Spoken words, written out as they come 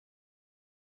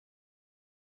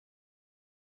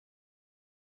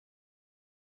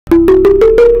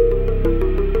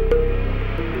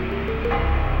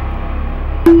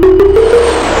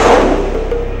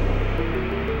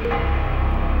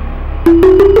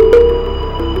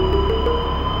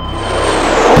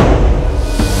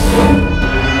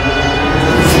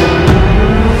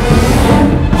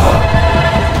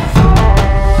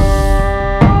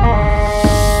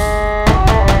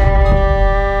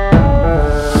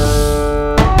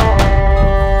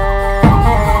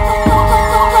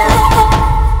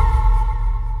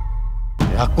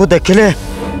को देखिले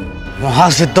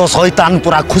महासिद्ध शैतान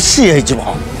पूरा खुशी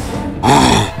हो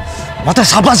मत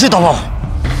शाबाशी दब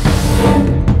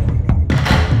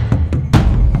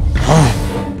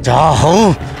जा हो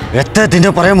एते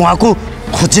दिन पर मुझे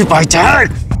खोजी पाई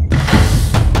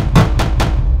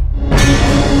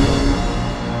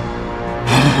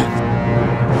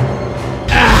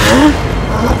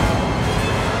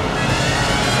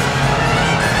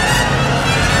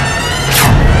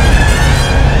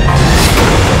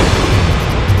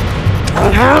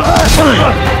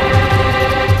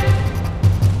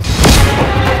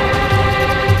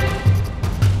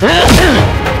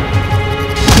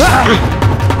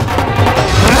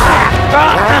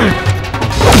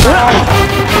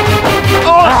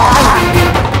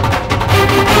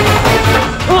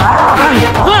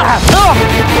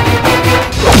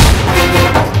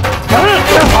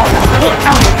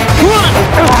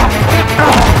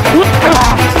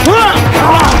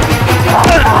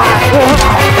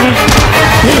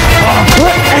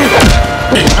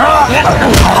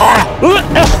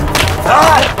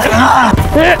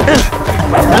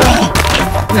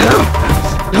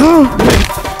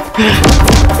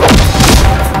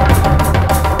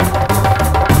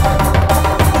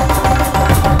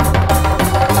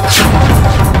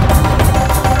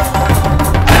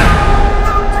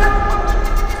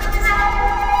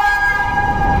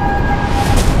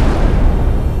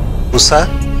उषा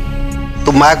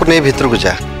तू माँ को नहीं भीतर को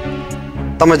जा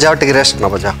तुम जाओ टिके रेस्ट न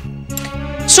बजा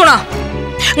सुन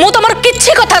मु तुम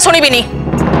किसी कथा शुणिबिनी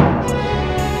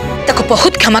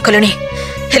बहुत क्षमा कले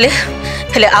हेले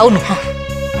हेले आउ नुह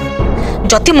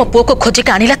जदि मो पुओ को खोजिक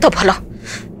आनिला तो भल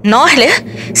न हेले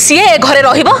सीए ए घरे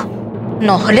रहिबो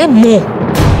न हेले मु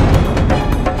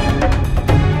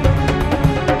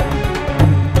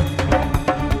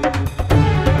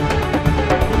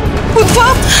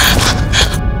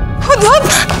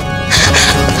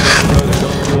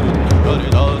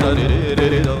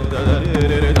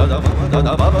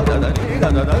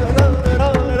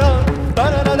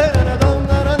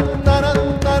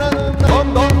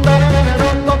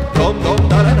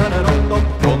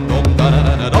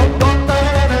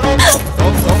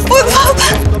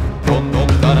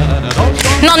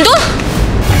नंदू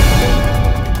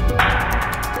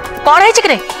कौन है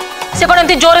चिकरे से कौन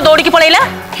एमती जोरे दौड़ी की पळैला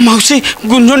मौसी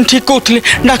गुंजन ठीक कहते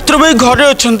डाक्तर भाई घरे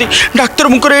अच्छा डाक्तर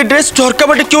मुझे ड्रेस झरका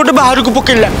बाटे किए गोटे बाहर को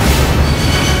पकेला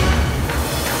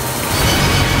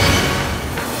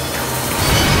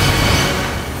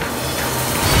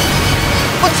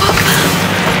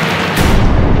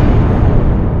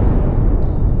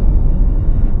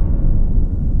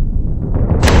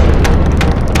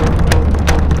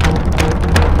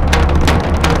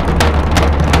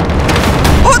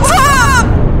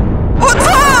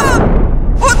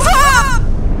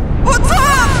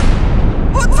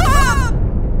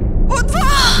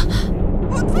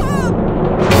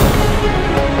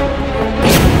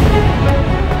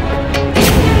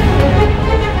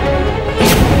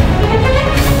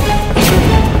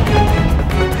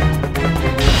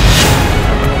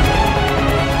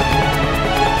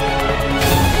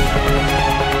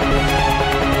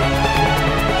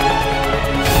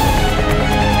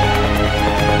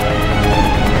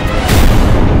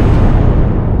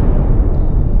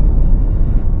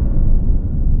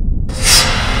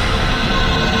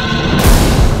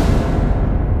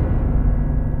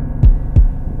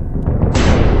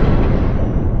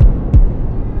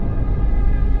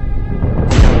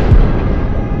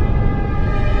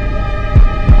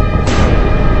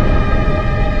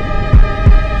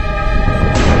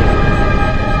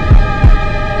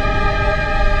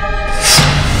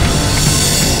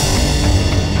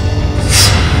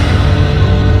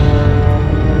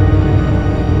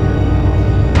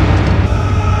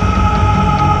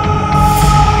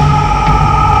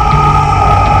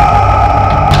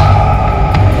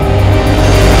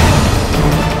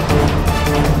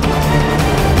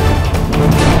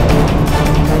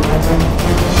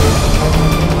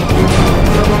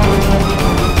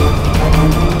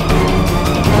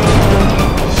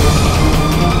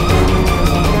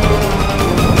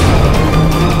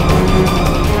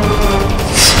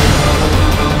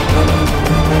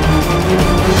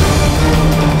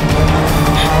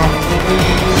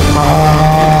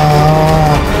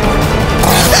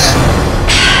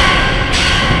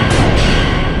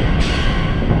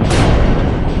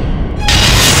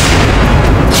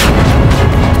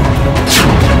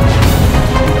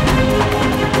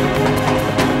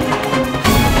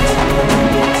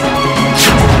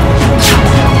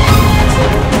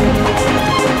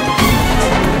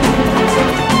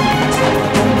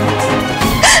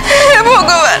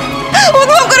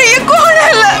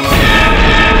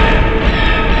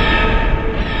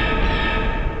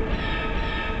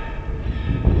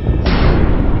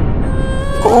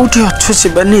कोठी अच्छो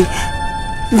शिवानी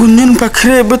गुंजन पाखे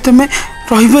एबे तुम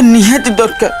रहिबा निहाती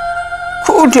दरकार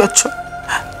कोठी अच्छो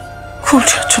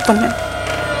तमें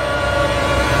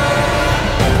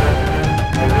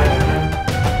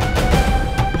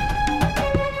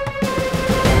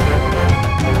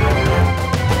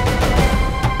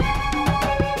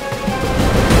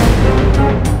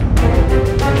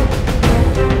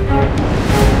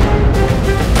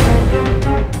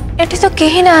एठी तो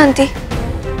कहीं नहांती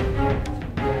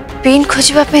पिन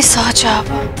खोजा सहज हम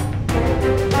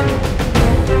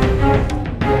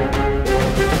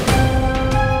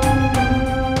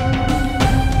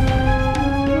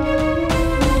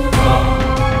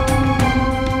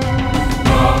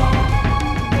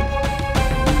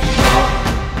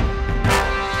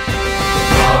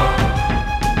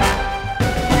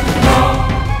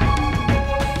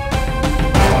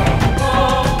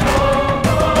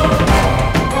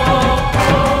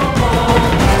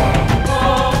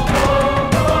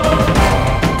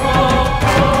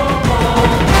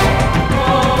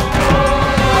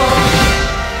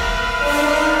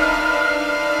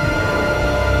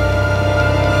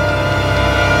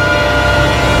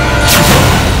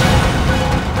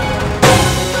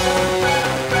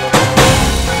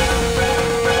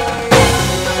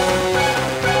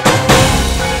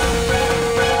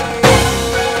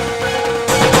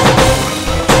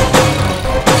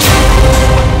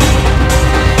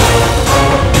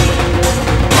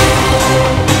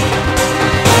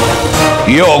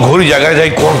ये अघोरी जगह जाई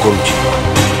कौन करुची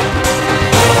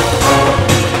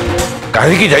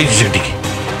कहीं जाई सेठी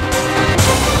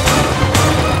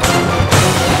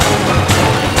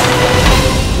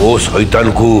वो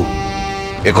शैतान को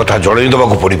एक कथा जड़ई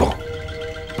दबाक पड़ो।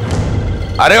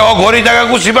 अरे अघोरी जगह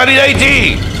को शिवानी जाई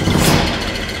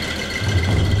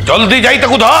जल्दी जाई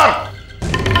ताकू धर।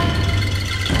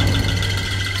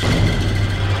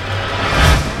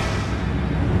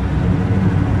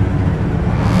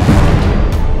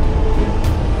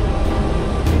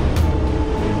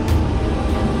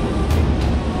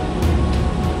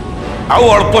 आउ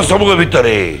अल्प समय भितर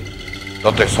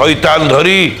ते शैतान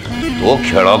धरी तो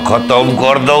खेल खत्म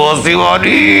कर दब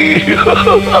शिवानी।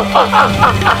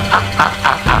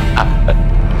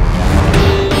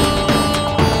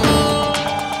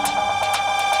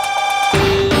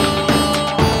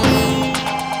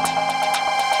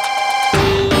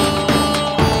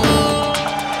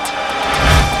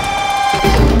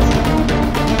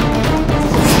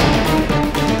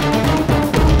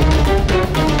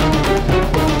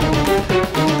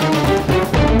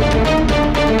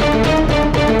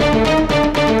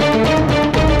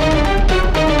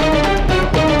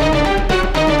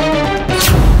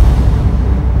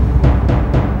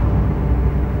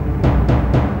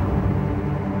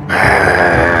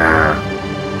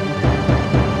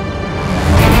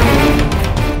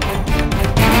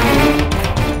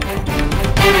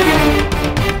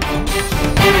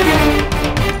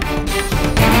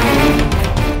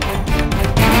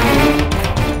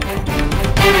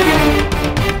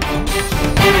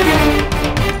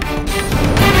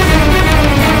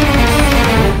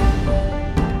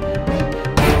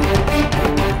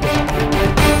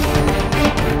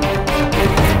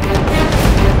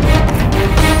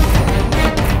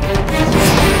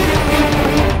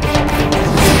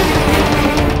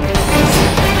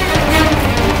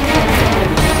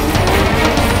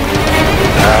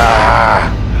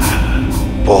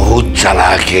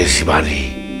 चालाक है शिवानी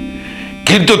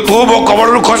किंतु तू मो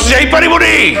कमल खसी जाई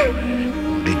परिबुनी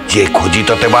निजे खोजी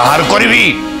तते बाहर करिवी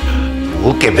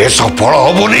तू केबे सफल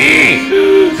होबुनी।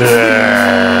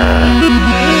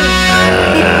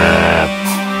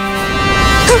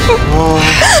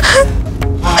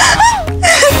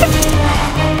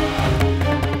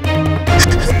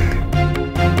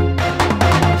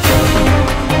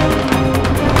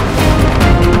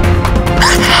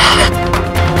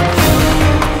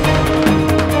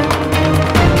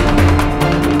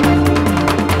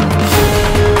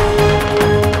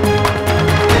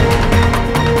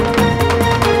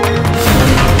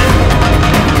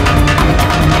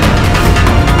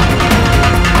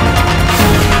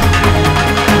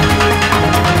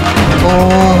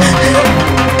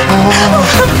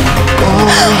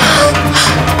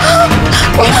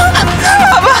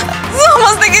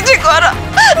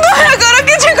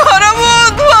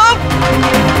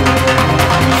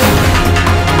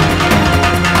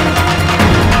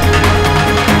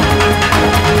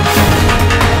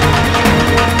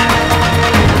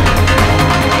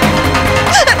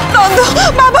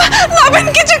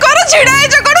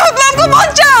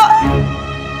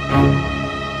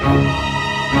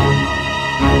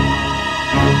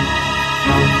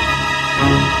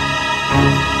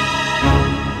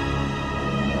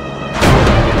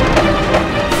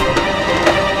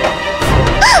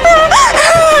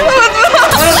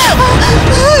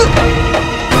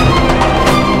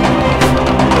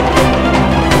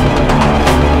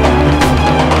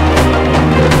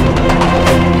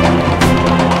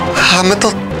 आमे तो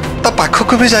ता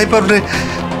पाखक भी जाई पारे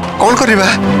कौन करिबा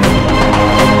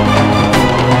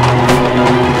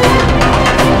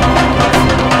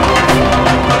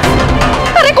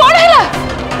अरे कौन हैला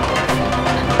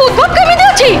उद्भव केमिति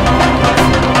अछि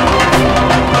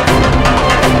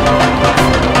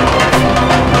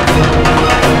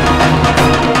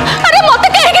अरे मते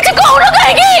कहे कि कौन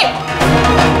कहे कि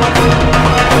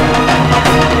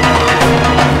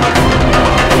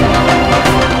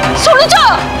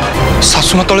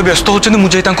सासुमा तले व्यस्त होचंदी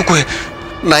मुझे तांको कहे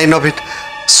नाई नवीन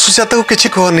सुजाता को किसी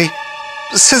कहनी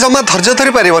से जमा धैर्य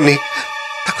धरी पारिबनी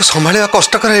ताको संभाळिबा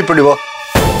कष्टकर होई पड़िबो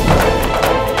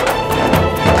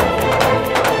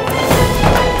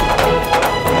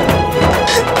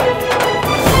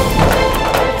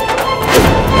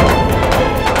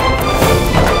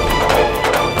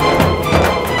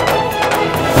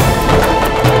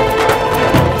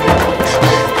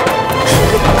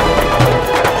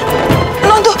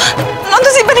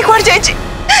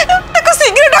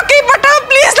शीघ्र डके पठा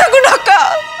प्लीज ढका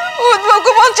उद्भव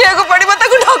को बचिया को पड़िबा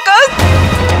ढका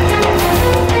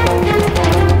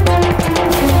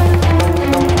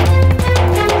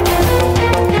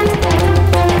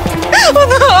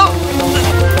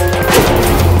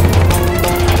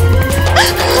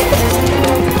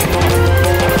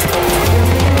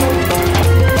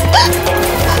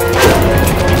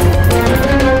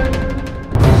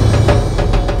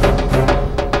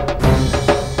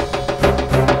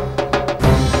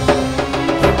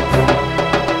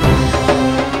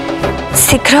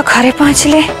शीघ्र घरे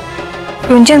पहुँचले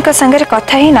गुंजन का संगे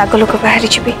कथा ही नागल को बाहरी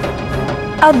जी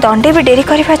आ दंडे भी डेरी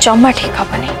करवा जमा ठीक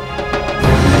हेनी।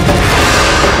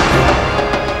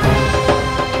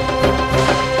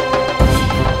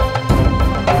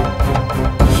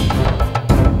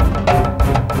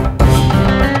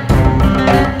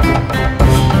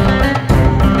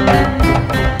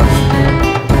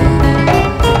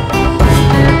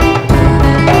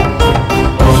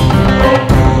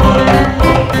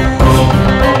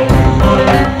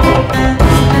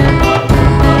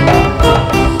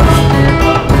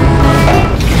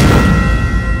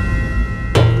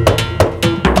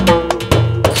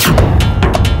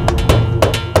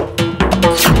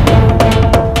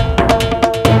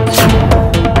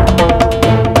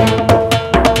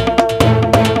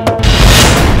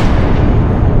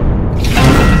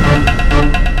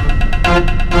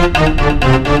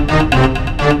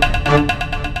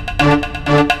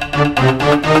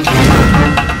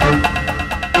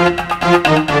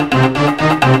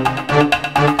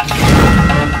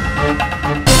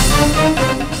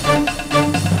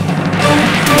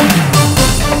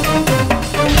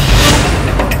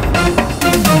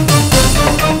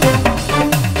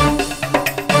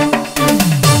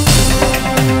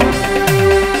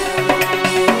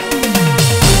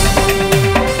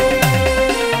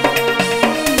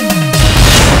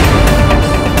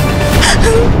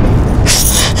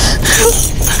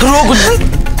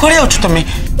 तुम्हें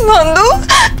नंदू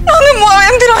नंदू मु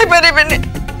एमती रही परिबेनी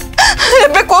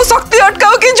एबे को शक्ति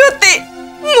अटकाओ कि ज्योति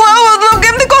मु उद्भव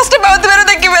केमती कष्ट पाउतबार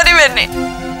देखि परिबेनी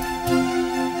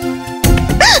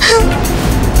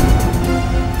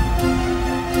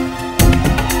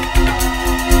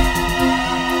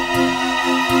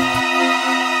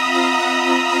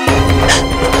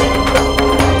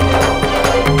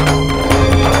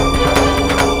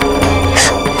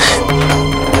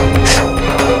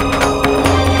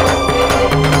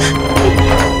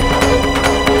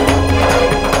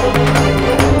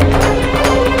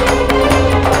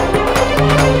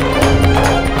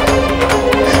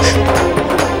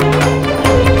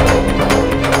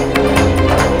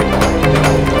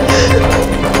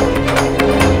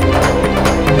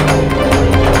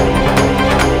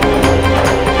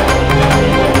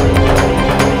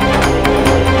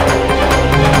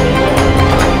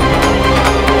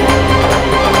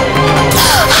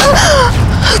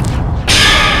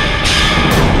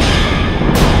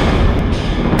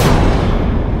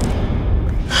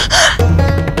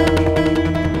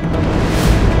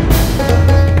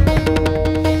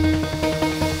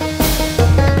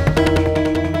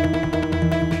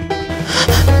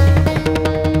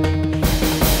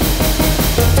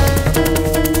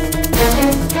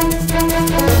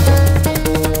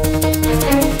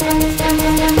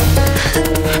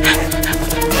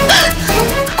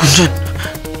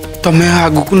तमें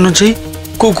आगु को न जाई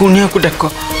को गुनिया को डाक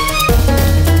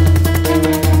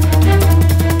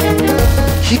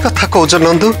ही कथा कौच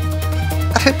नंदू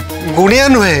अरे गुणिया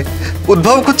नुहे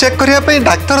उद्भव को चेक करने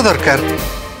डाक्तर दरकार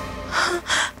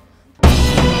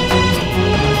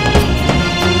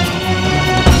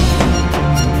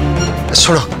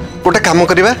शुण गोटे काम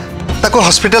करवा ताको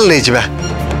हॉस्पिटल नहीं जावा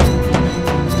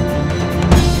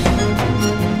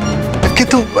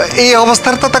किंतु ए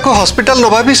अवस्था तो ताको हॉस्पिटल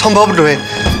नवा भी संभव नुहे।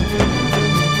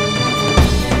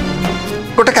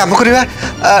 गोटे काम करवा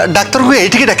डाक्तर को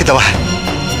एठी डाकिदवा।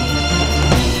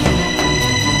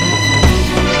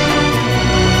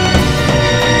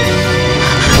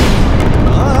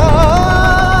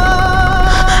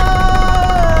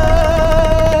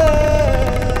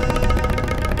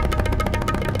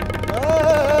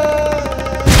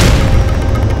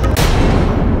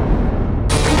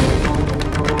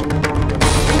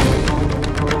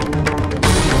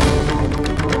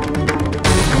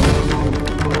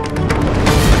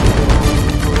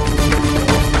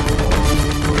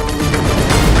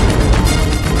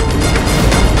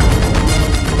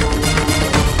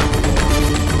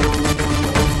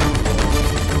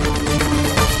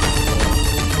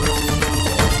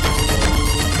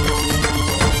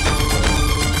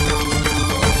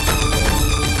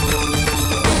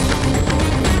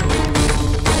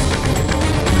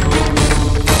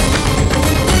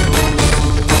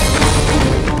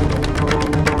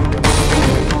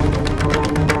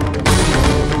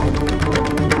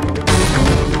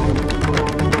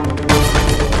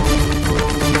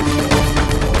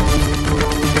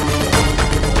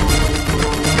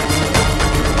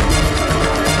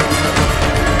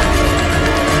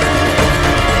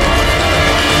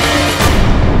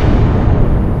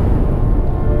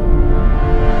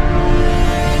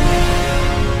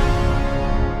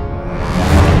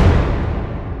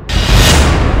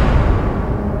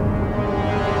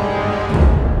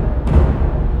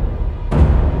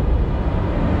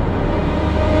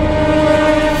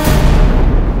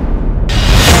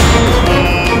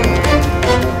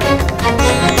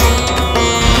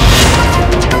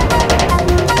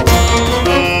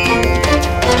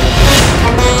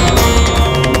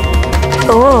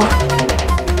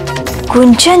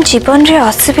 गुंजन जीवन रे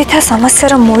असुविधा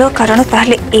समस्यार मूल कारण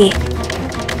ताहले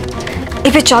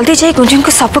एबे जल्दी जाई गुंजन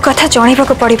को सब कथा जणाइबा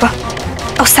को पड़िबो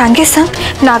और संगे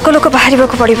संग नागलोक बाहरिबा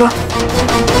को पड़िबो।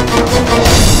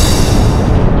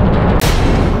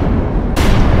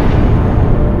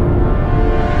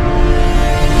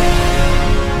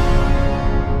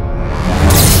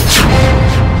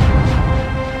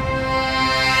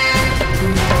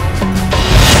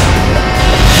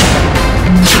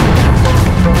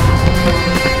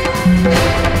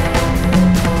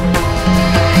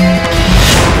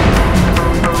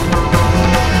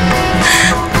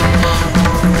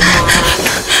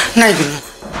 नहीं गुंजन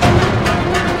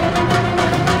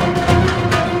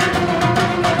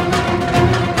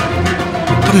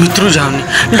तो मित्र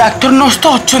जाऊनी डाक्तर नर्स तो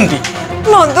अच्छा नंदू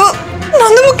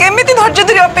नंदू मु केमिति धैर्य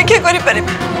धरी अपेक्षा करि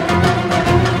परिबे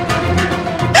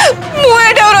मु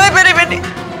एटा रहि परिबेनी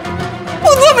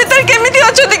उदो भीतर केमिति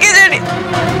अछथि के जानी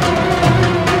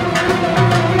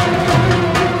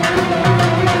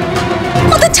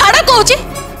मते छाड़ा कहूची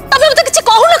तबे मते किछि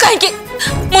कहू न काहे के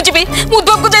मु जीबी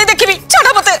उदो को जाई देखिबी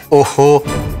छाड़ा मते। ओहो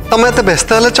तमे एते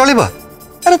व्यस्त हले चलिबा।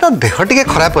 अरे ता देह टिके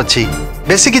खराब अछि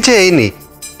बेसी किछि एइनी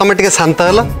तमे टिके शांत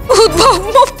हला। उदो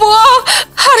मो पुआ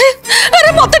अरे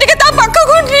अरे मते टिके ता पाखा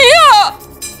को निया।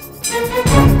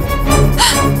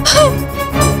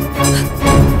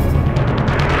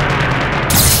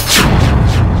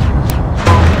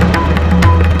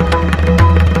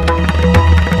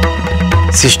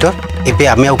 सिस्टर एबे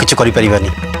आमे आउ किछ करि परिबानी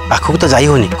पाखु तो जाई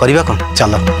होनी करबा कोन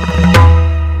चलो।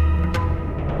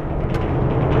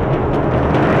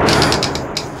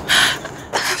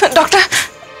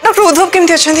 डॉक्टर उद्धव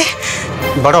केमती अछंदी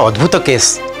बड़ अद्भुत केस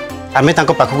आमे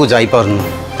तांको पाखु को जाई परनु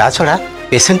ता छडा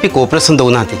पेशेंट भी कोऑपरेशन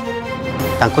दउनाती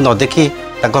तांको न देखि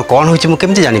तांको कोन होइछ मु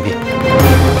केमती जानिबी।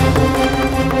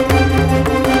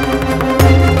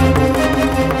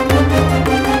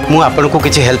 मु आपन को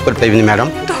किछ हेल्प कर पाइबिनी madam.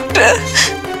 Doctor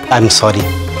I am sorry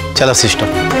चलो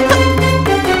सिस्टर।